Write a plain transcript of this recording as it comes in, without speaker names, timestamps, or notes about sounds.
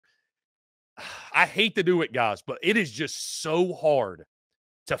I hate to do it, guys, but it is just so hard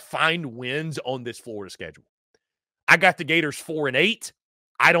to find wins on this Florida schedule. I got the Gators 4-8.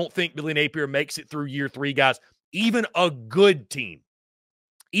 I don't think Billy Napier makes it through year 3, guys. Even a good team,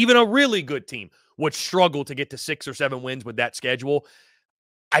 even a really good team, would struggle to get to 6 or 7 wins with that schedule.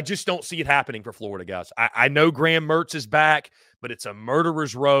 I just don't see it happening for Florida, guys. I know Graham Mertz is back, but it's a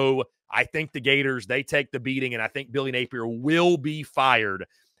murderer's row. I think the Gators, they take the beating, and I think Billy Napier will be fired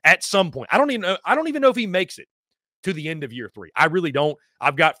at some point. I don't even know if he makes it to the end of year 3. I really don't.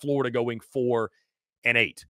 I've got Florida going 4-8.